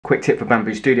Quick tip for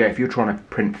Bambu Studio, if you're trying to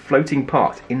print floating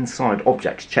parts inside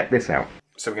objects, check this out.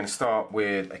 So we're going to start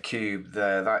with a cube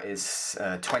there, that is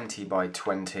 20 by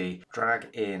 20. Drag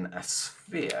in a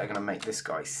sphere, I'm going to make this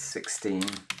guy 16.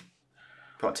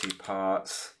 Got 2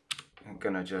 parts. I'm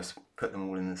going to just put them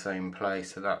all in the same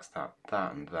place, so that's that,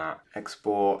 that and that.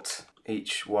 Export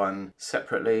each one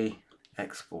separately.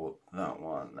 Export that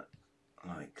one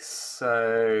like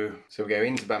so. So we go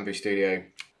into Bambu Studio,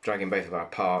 drag in both of our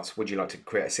parts. Would you like to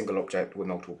create a single object with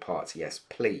multiple parts? Yes,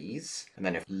 please. And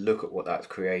then if you look at what that's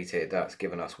created, that's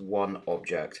given us one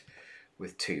object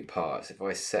with 2 parts. If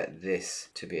I set this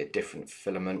to be a different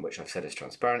filament, which I've set as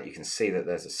transparent, you can see that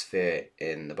there's a sphere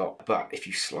in the box. But if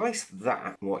you slice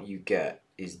that, what you get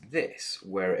is this,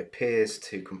 where it appears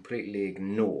to completely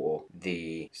ignore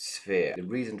the sphere. The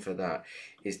reason for that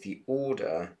is the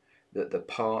order that the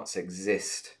parts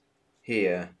exist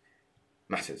here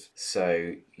matters.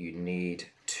 So you need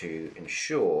to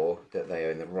ensure that they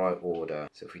are in the right order.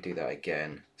 So if we do that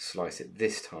again, slice it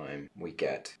this time, we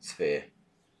get sphere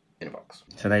in a box.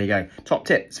 So there you go. Top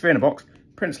tip, sphere in a box,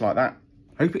 prints like that.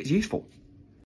 Hope it's useful.